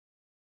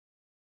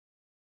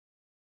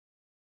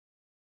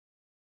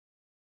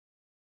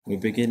We're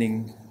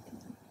beginning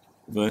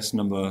verse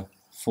number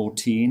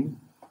 14.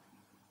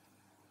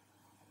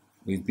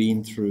 We've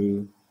been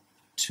through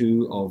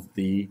two of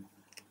the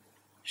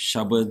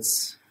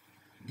shabads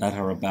that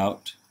are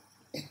about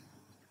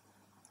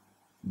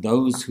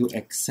those who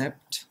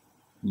accept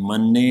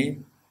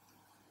manne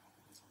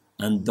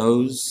and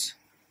those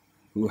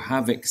who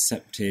have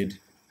accepted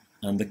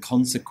and the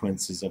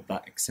consequences of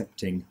that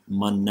accepting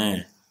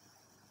manne.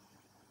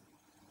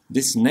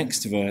 This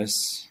next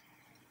verse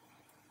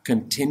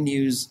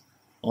continues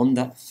on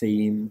that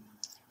theme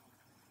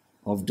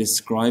of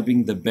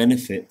describing the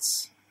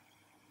benefits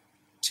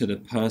to the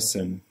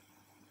person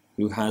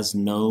who has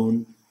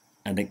known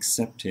and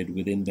accepted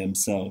within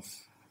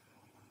themselves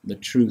the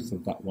truth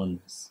of that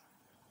oneness.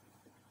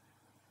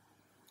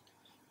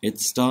 It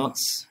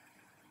starts,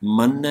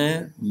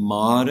 manne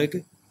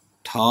marg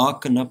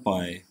thak na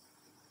paye.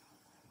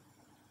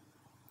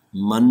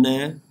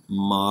 Manne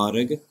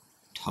marg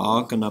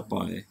thak na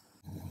paye.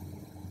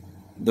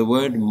 The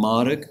word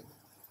marg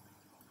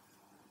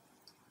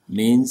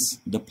means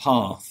the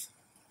path,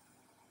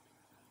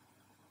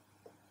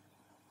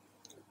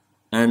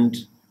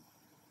 and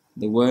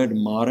the word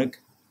marg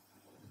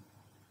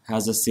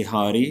has a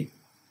sihari,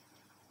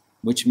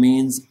 which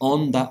means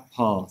on that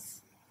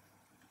path.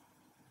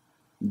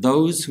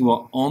 Those who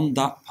are on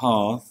that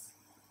path,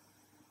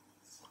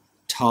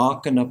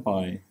 thak na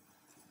paye.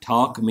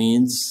 Thak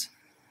means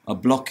a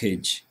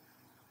blockage.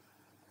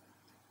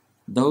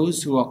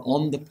 Those who are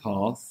on the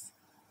path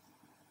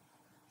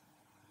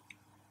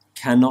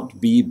cannot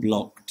be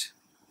blocked.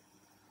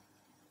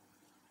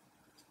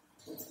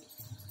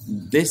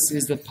 This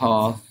is the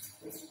path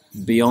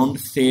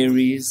beyond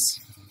theories,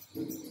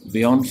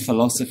 beyond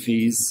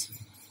philosophies,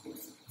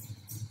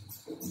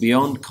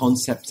 beyond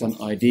concepts and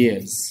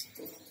ideas.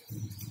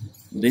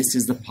 This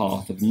is the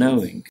path of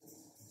knowing.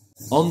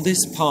 On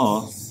this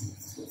path,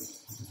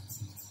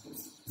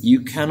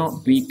 you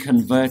cannot be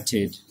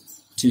converted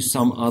to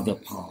some other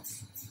path.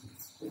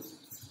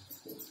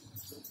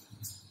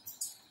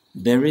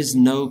 There is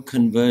no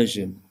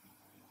conversion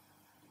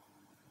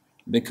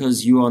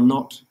because you are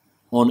not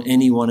on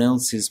anyone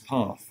else's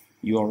path.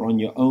 You are on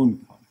your own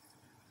path.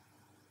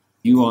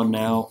 You are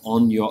now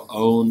on your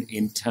own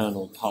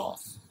internal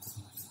path.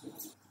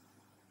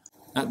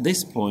 At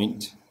this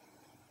point,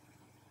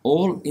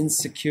 all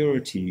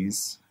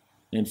insecurities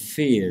and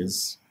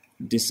fears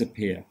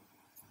disappear.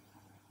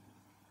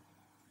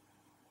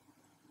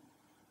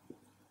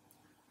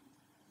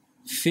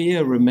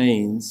 Fear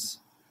remains,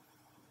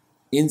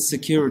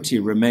 insecurity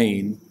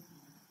remain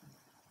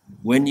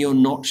when you're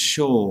not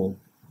sure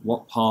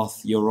what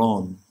path you're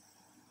on.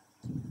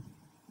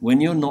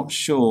 When you're not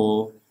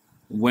sure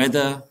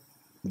whether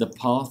the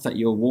path that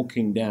you're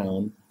walking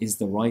down is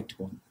the right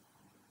one.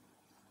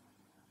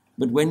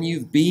 But when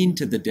you've been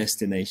to the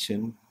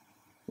destination,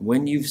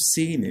 when you've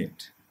seen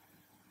it,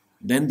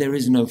 then there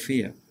is no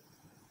fear.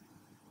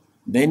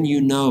 Then you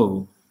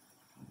know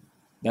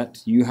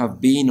that you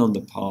have been on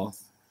the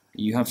path,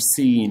 you have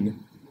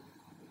seen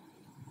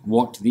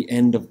what the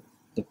end of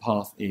the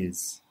path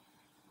is.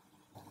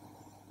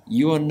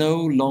 You are no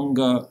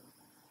longer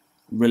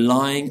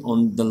relying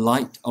on the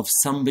light of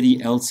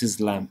somebody else's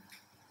lamp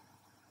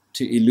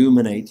to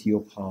illuminate your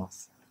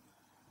path.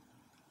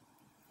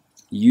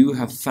 You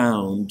have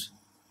found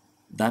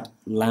that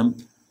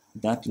lamp,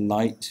 that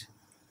light,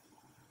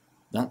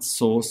 that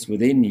source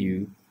within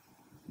you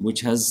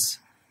which has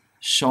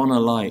shone a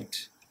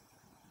light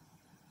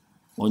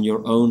on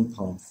your own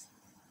path.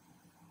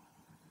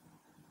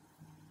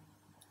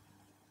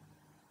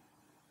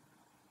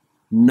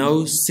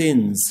 No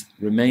sins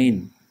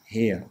remain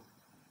here.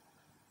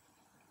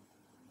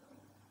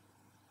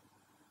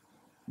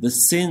 The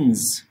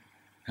sins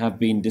have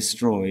been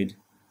destroyed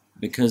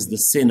because the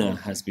sinner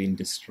has been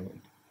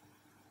destroyed.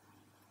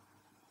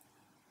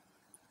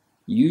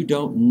 You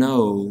don't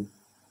know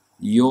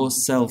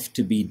yourself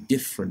to be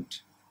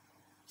different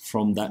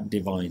from that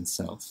divine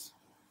self.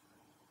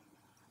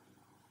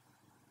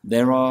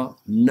 There are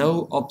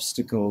no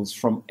obstacles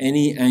from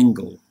any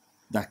angle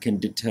that can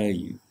deter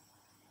you.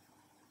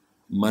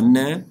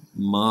 Manne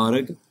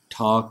marg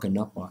thak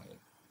na paye.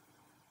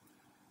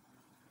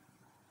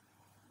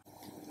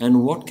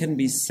 And what can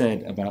be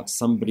said about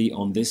somebody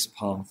on this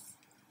path?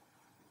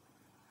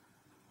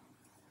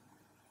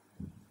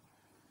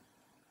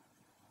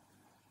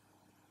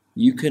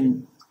 You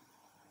can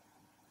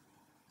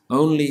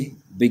only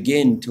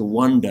begin to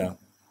wonder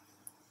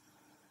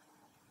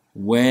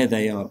where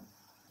they are,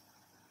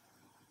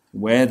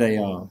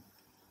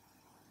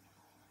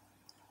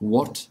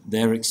 what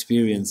their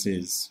experience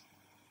is.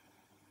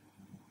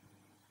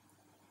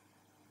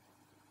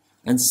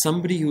 And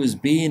somebody who has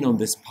been on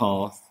this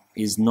path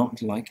is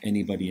not like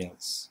anybody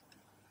else.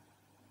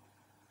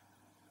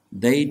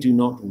 They do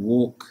not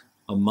walk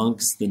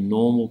amongst the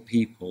normal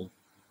people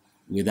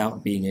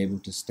without being able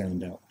to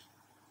stand out.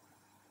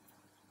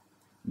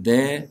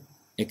 Their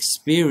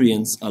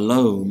experience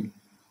alone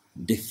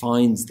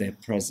defines their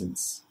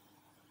presence.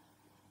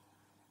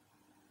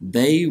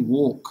 They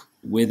walk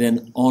with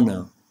an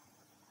honor,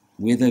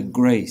 with a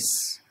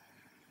grace,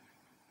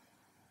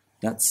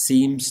 that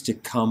seems to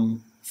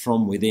come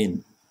from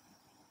within.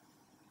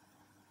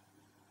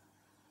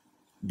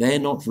 They're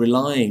not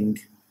relying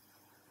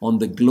on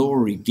the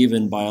glory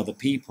given by other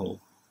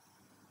people.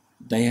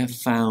 They have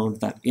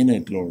found that inner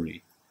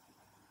glory.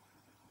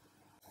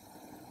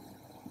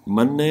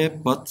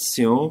 Manne pat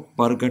syon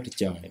pargat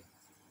jaye.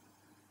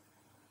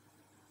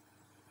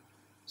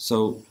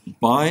 So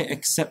by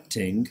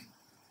accepting,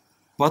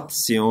 pat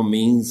syon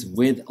means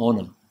with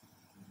honor.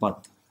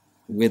 Pat,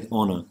 with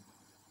honor.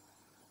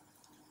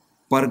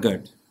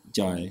 Pargat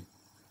jaye.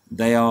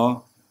 They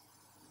are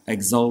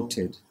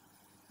exalted.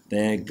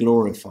 They are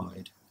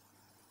glorified.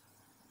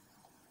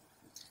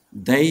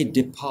 They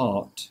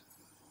depart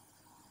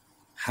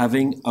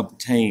having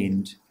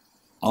obtained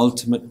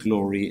ultimate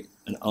glory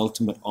and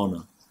ultimate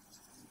honor.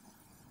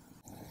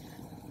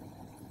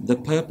 The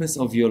purpose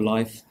of your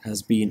life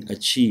has been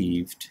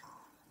achieved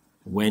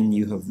when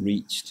you have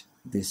reached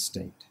this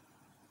state.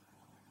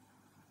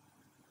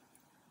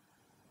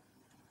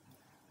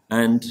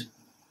 And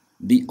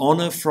the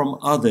honor from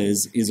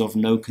others is of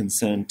no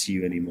concern to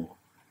you anymore.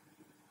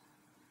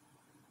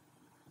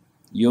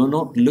 You're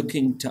not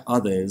looking to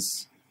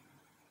others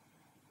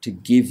to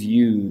give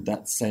you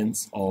that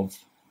sense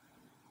of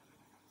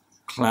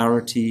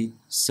clarity,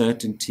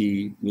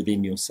 certainty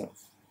within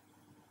yourself.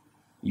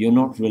 You're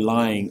not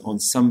relying on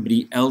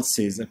somebody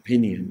else's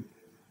opinion.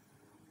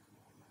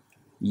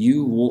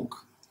 You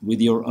walk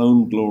with your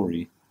own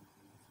glory.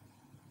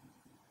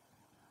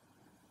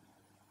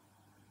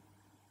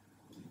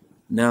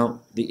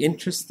 Now, the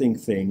interesting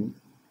thing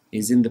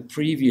is in the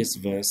previous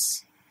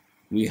verse,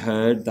 we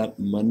heard that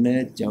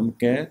manne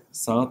jamke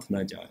saath na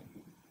jaye,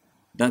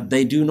 that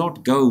they do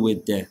not go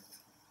with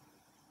death.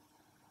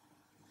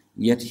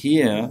 Yet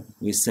here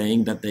we're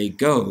saying that they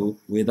go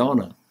with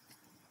honor.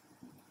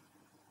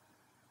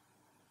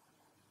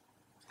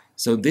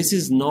 So this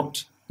is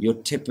not your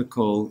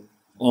typical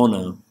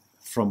honor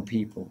from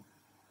people.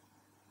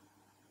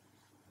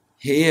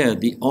 Here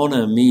the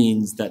honor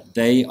means that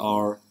they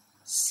are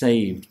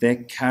saved,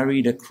 they're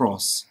carried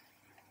across,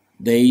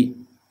 they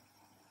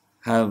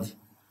have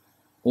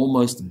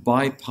almost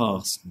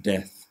bypassed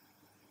death.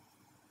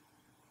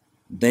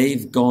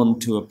 They've gone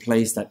to a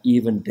place that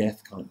even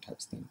death can't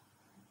touch them.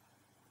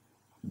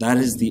 That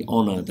is the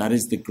honor, that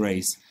is the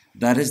grace,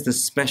 that is the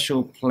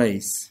special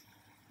place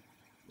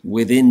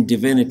within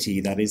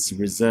divinity that is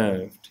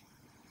reserved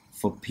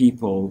for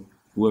people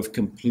who have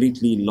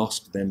completely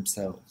lost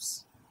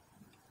themselves.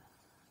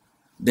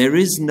 There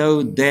is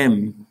no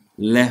them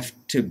left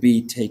to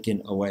be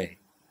taken away.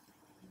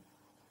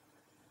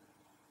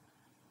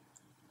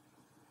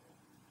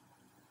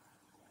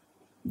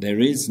 There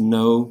is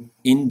no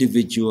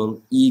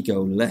individual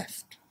ego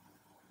left.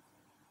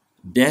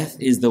 Death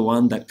is the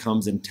one that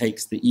comes and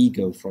takes the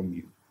ego from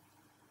you,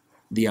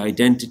 the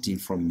identity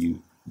from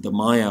you, the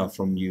maya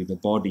from you, the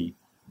body.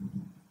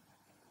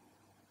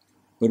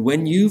 But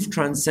when you've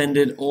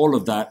transcended all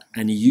of that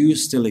and you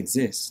still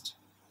exist,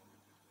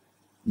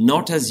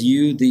 not as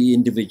you, the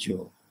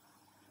individual,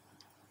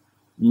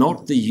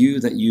 not the you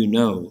that you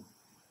know,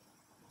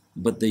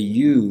 but the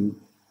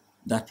you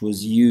that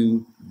was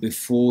you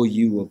before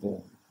you were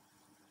born.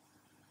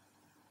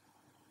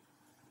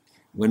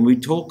 When we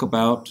talk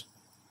about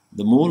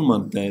the Mool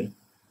Mantar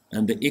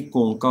and the Ik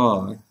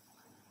Onkar,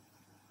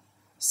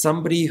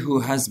 somebody who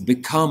has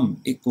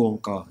become Ik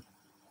Onkar,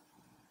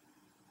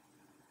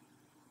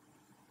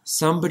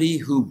 somebody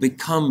who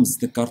becomes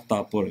the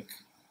Karta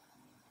Purakh,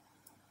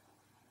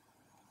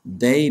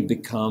 they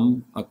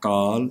become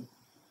Akal,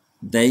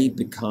 they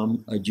become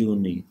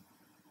Ajuni.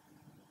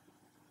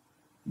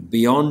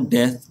 Beyond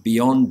death,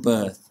 beyond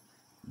birth,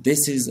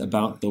 this is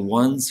about the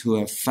ones who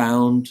have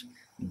found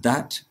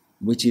that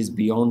which is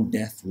beyond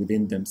death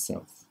within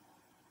themselves.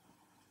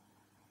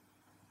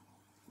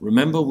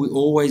 Remember, we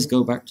always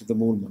go back to the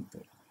Mool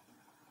Mantar.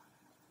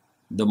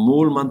 The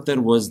Mool Mantar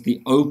was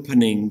the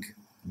opening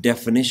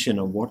definition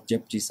of what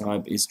JAPJI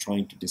Sahib is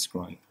trying to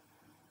describe.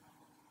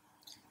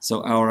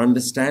 So our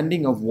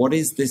understanding of what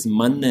is this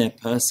manne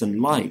person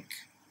like,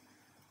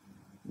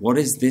 what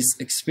is this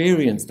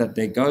experience that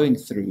they're going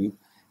through,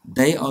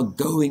 they are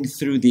going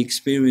through the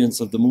experience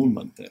of the Mool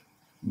Mantar.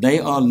 They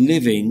are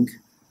living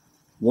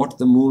what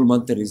the Mool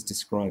Mantar is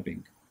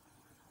describing.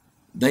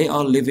 They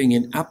are living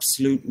in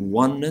absolute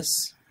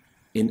oneness,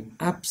 in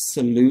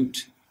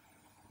absolute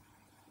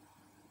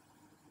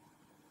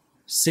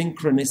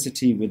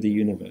synchronicity with the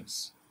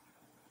universe.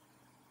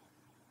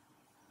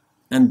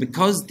 And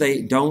because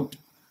they don't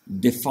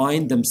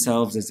define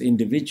themselves as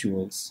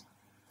individuals,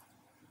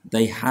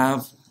 they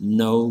have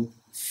no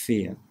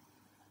fear.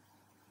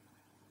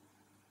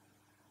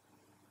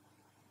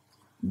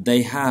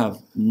 They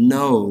have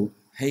no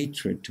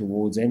hatred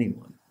towards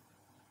anyone.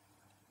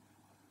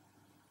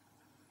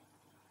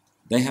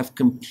 They have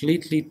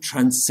completely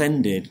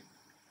transcended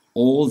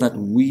all that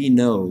we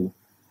know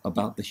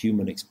about the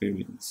human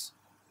experience.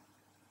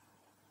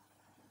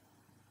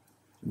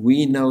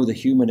 We know the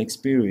human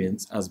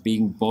experience as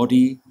being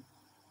body,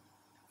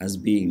 as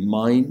being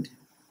mind,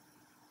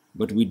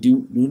 but we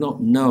do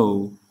not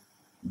know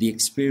the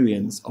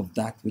experience of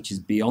that which is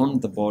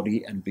beyond the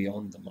body and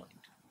beyond the mind.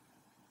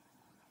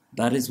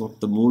 That is what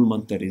the Mool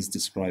Mantar is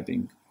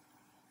describing.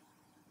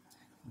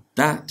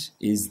 That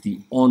is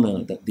the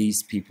honor that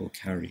these people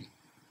carry.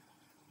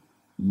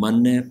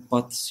 Manne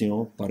pat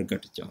syon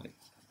pargat jai.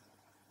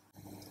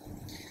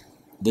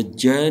 The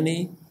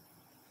journey,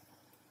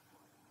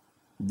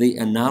 the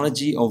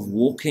analogy of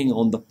walking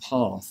on the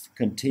path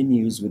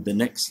continues with the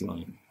next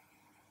line.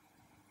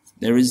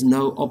 There is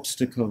no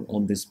obstacle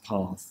on this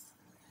path.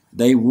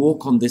 They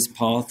walk on this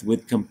path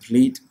with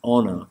complete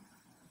honor.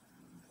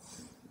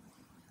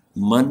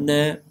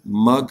 Manne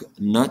mag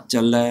na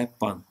chale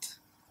pant.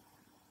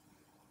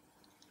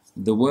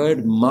 The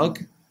word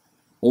mag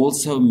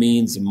also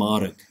means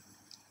marg,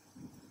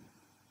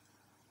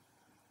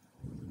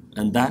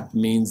 and that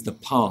means the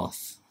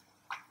path.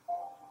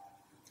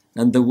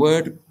 And the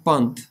word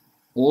pant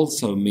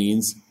also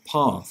means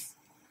path.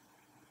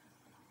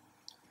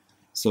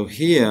 So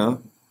here,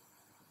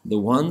 the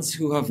ones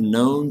who have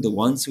known, the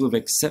ones who have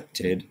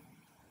accepted,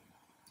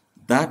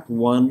 that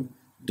one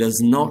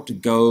does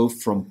not go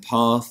from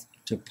path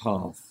to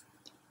path.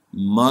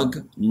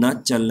 Mag na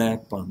chale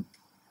pant.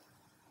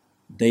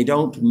 They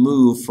don't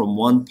move from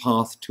one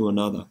path to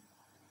another.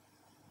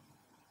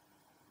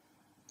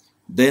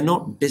 They're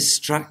not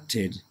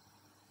distracted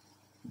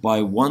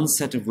by one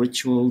set of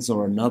rituals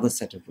or another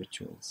set of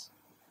rituals.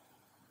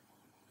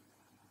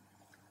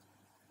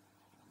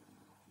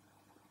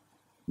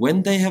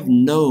 When they have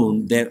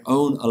known their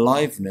own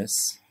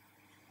aliveness,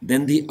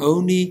 then the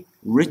only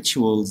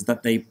rituals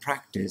that they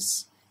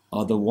practice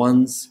are the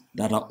ones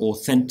that are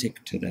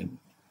authentic to them,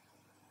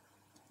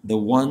 the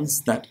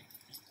ones that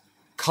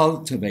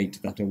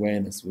cultivate that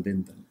awareness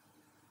within them.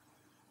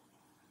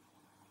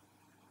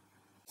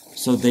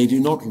 So they do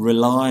not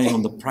rely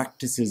on the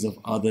practices of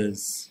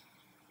others.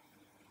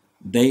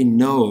 They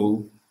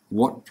know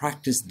what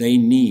practice they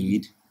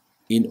need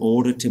in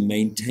order to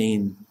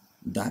maintain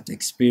that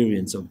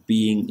experience of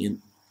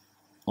being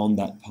on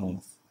that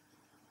path.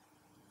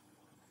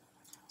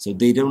 So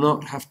they do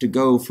not have to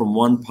go from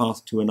one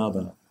path to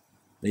another.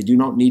 They do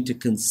not need to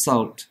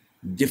consult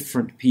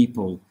different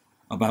people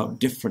about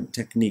different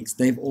techniques.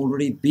 They've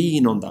already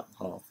been on that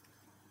path.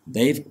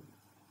 They've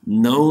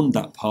known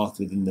that path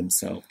within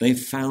themselves. They've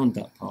found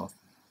that path.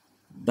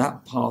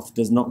 That path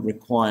does not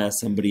require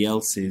somebody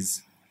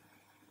else's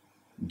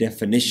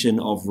definition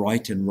of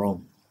right and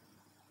wrong.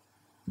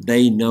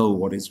 They know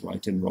what is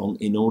right and wrong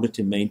in order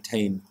to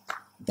maintain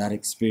that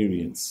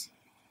experience.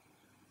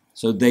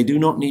 So they do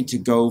not need to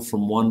go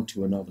from one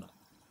to another.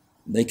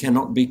 They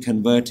cannot be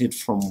converted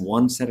from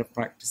one set of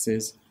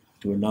practices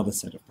to another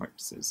set of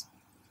practices.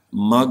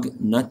 Mag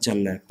na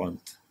chale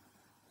pant.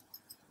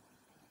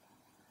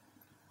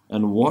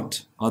 And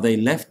what are they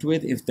left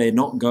with if they're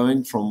not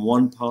going from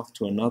one path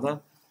to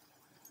another?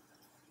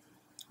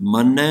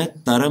 Manne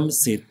taram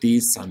seti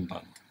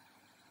sanband.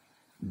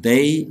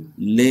 They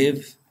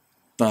live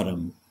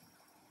taram.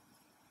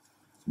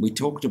 We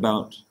talked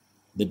about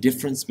the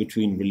difference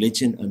between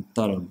religion and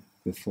taram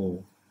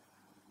before.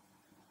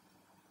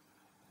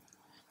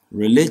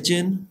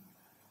 Religion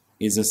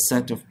is a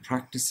set of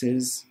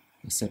practices,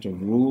 a set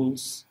of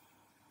rules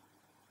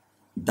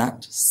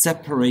that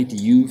separate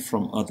you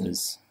from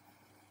others.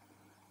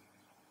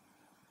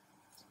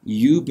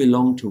 You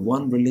belong to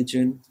one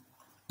religion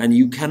and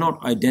you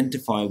cannot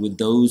identify with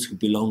those who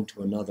belong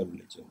to another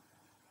religion.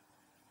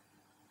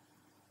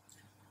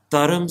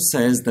 Taram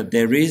says that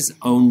there is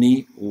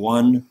only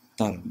one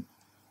Taram.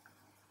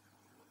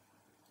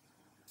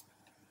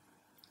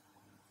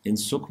 In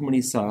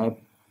Sukhmani Sahib,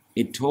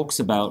 it talks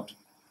about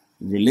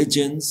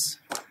religions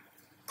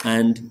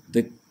and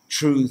the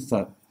true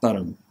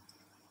Taram.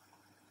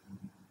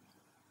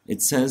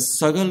 It says,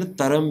 Sagal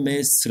Taram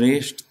mein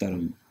Sresht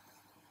Taram.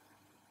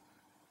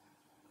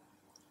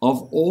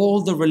 Of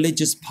all the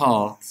religious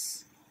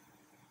paths,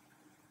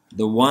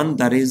 the one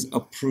that is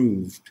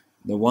approved,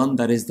 the one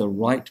that is the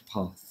right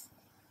path,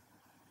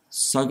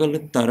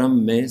 Sagal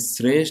Taram mein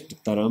Sresht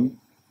Taram,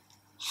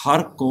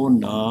 Har ko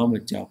naam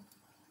jap,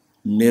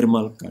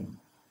 Nirmal Karam.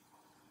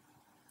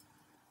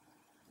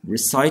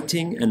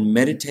 Reciting and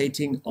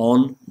meditating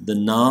on the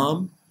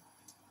Naam,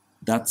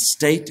 that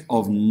state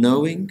of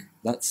knowing,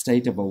 that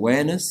state of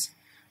awareness,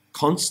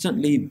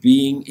 constantly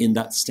being in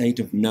that state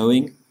of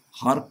knowing,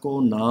 Har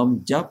ko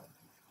naam jap,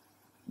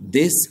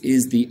 this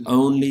is the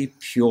only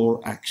pure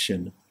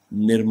action,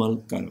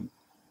 Nirmal Karam.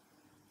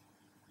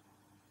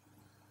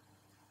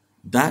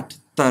 That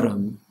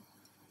Taram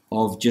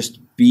of just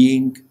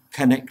being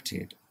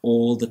connected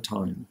all the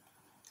time,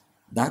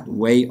 that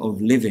way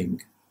of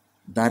living,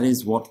 that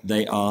is what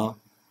they are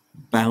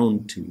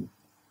bound to.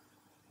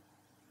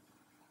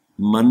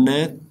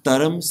 Manne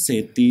taram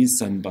seti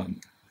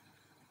sanband.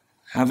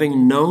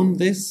 Having known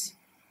this,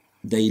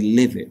 they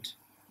live it.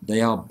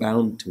 They are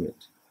bound to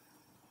it.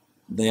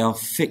 They are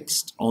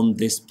fixed on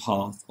this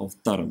path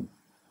of taram.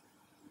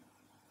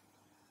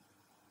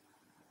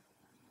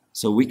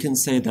 So we can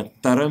say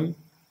that taram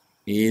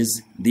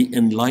is the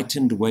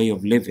enlightened way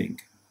of living.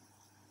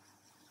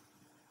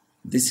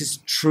 This is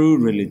true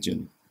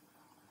religion.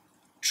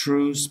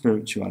 true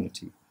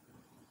spirituality.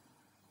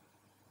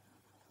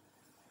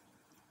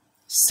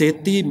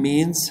 Seti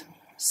means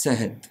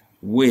Sahat,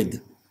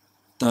 with.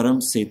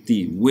 Taram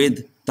Seti,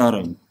 with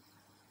Taram.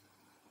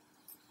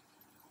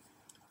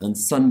 And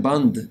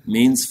Sanbandh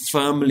means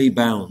firmly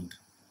bound.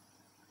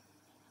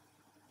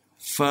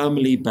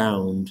 Firmly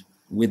bound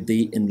with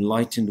the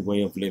enlightened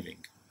way of living.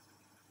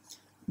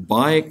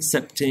 By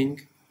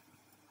accepting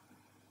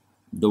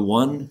the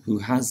one who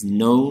has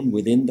known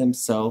within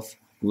themselves,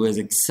 who has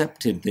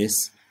accepted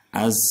this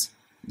as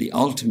the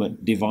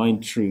ultimate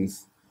divine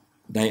truth,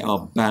 they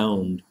are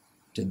bound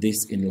to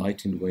this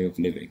enlightened way of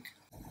living.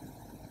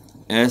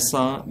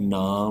 Aisa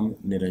naam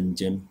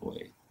niranjan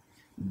hoye.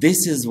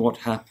 This is what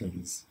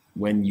happens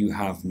when you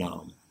have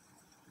naam.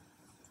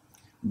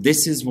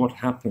 This is what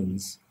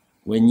happens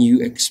when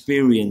you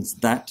experience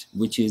that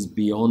which is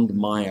beyond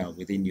Maya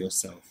within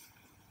yourself.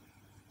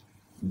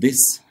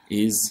 This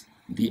is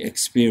the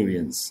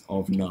experience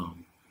of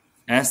naam.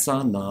 Aisa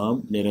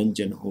naam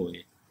niranjan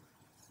hoye.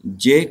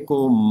 Je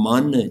ko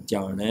man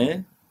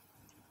jane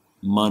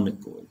man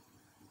koi.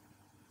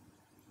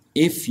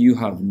 If you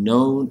have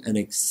known and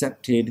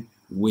accepted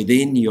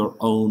within your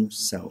own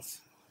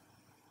self.